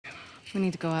We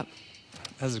need to go up.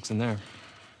 Isaac's in there.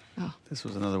 Oh. This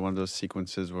was another one of those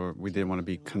sequences where we didn't want to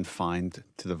be confined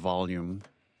to the volume.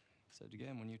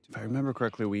 If I remember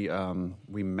correctly,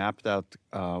 we mapped out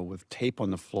with tape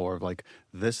on the floor, like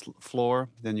this floor,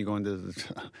 then you go into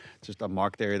just a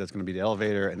marked area that's going to be the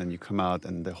elevator, and then you come out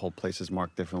and the whole place is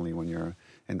marked differently when you're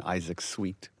in Isaac's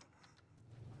suite.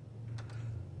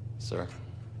 Sir,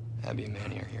 Abby and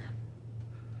Manny are here.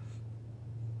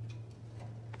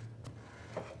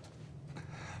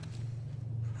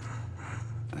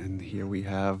 And here we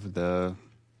have the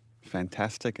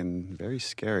fantastic and very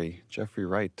scary Jeffrey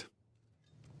Wright.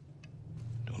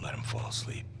 Don't let him fall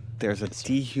asleep. There's a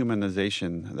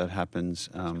dehumanization that happens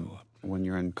when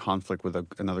you're in conflict with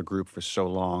another group for so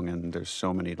long, and there's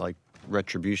so many like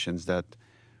retributions that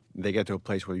they get to a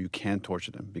place where you can't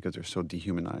torture them because they're so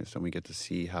dehumanized. And we get to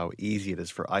see how easy it is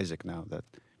for Isaac now that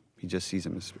he just sees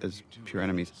them as pure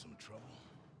enemies.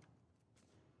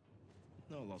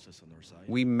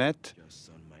 We met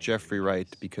Jeffrey Wright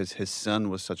because his son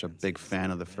was such a big fan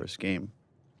of the first game.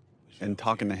 And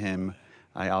talking to him,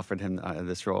 I offered him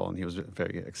this role, and he was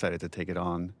very excited to take it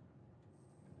on.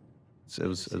 So it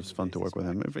was fun to work with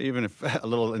him, even if a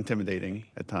little intimidating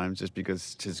at times, just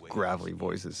because his gravelly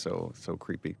voice is so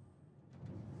creepy.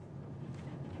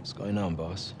 What's going on,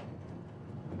 boss?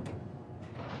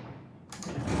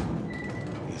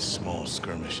 These small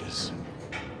skirmishes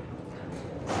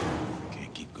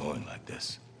can't keep going like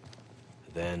this.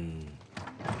 Then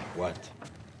what?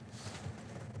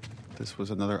 This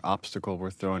was another obstacle we're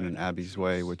throwing in Abby's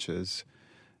way, which is,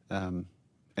 in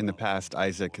the past,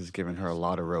 Isaac has given her a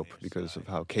lot of rope because of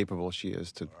how capable she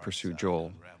is to pursue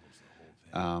Joel.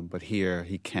 But here,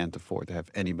 he can't afford to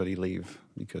have anybody leave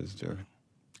because they're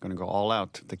going to go all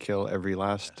out to kill every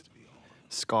last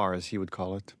scar, as he would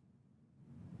call it.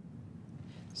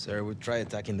 Sir, we try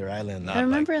attacking their island. I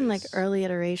remember in like early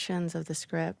iterations of the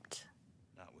script,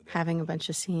 having a bunch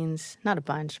of scenes, not a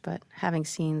bunch, but having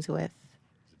scenes with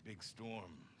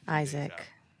Isaac,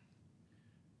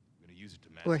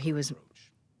 where he was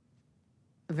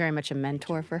very much a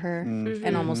mentor for her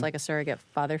and almost like a surrogate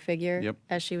father figure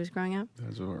as she was growing up.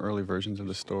 Those were early versions of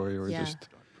the story, or just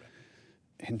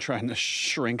in trying to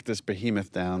shrink this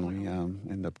behemoth down, we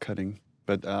end up cutting.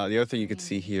 But the other thing you could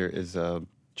see here is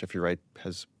Jeffrey Wright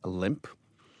has a limp.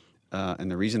 And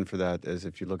the reason for that is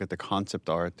if you look at the concept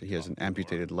art, he has an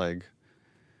amputated leg.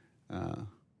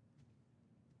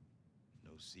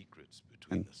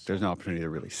 And there's no opportunity to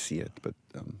really see it, but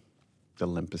the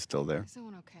limp is still there. Is that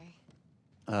one okay?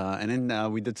 And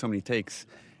then we did so many takes,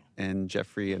 and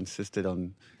Jeffrey insisted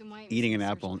on eating an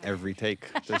apple on every take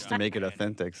just to make it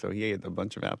authentic. So he ate a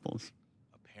bunch of apples.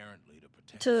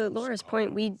 To Laura's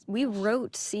point, we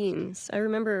wrote scenes. I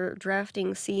remember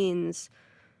drafting scenes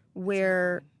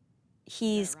where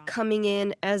he's coming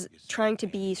in as trying to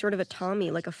be sort of a Tommy,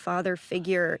 like a father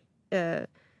figure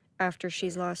after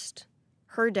she's lost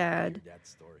her dad,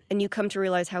 and you come to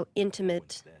realize how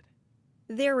intimate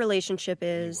their relationship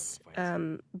is,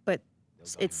 but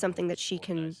it's something that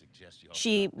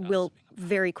she will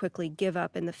very quickly give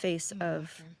up in the face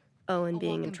of Owen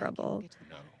being in trouble.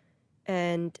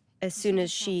 And as soon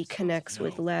as she connects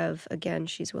with Lev, again,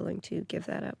 she's willing to give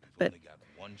that up. But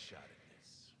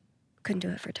couldn't do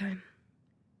it for time.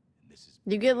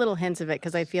 You get little hints of it,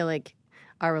 because I feel like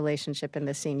our relationship in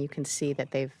this scene, you can see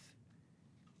that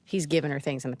he's given her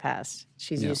things in the past.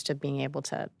 She's used to being able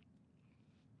to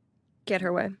get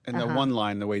her way. And the one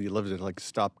line, the way he lives it, like,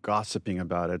 stop gossiping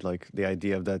about it. Like, the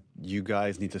idea of that you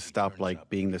guys need to stop, like,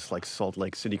 being this, like, Salt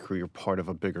Lake City crew. You're part of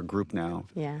a bigger group now.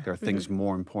 Yeah. There are things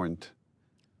more important.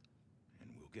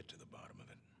 And we'll get to the bottom of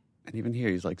it. And even here,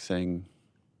 he's, like, saying,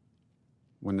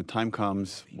 when the time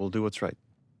comes, we'll do what's right.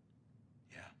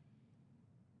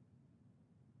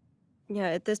 Yeah,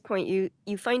 at this point,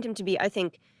 you find him to be, I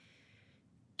think,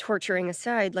 torturing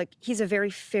aside, like, he's a very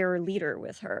fair leader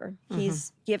with her.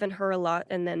 He's given her a lot,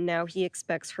 and then now he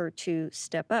expects her to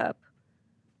step up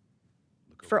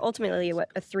for ultimately,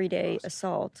 a 3-day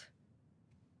assault.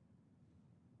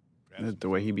 The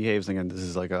way he behaves, again, this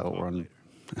is like we're on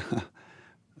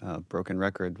a broken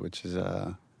record, which is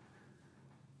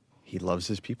he loves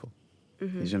his people.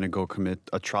 He's going to go commit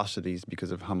atrocities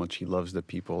because of how much he loves the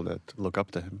people that look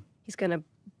up to him. He's going to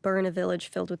burn a village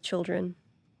filled with children.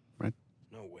 Right?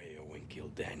 No way Owen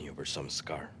killed Danny over some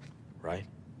scar, right?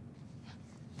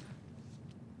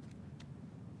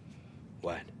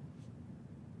 What?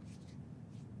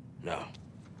 No.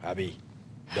 Abby,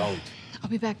 don't. I'll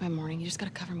be back by morning. You just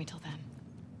gotta cover me till then.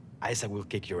 Isaac will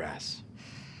kick your ass.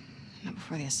 Not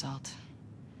before the assault.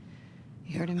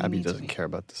 You heard him. Abby doesn't care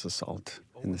about this assault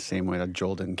in the same way that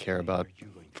Joel didn't care about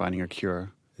finding a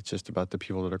cure. It's just about the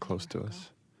people that are close to us.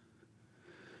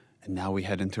 And now we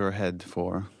head into her head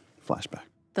for flashback.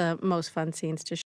 The most fun scenes to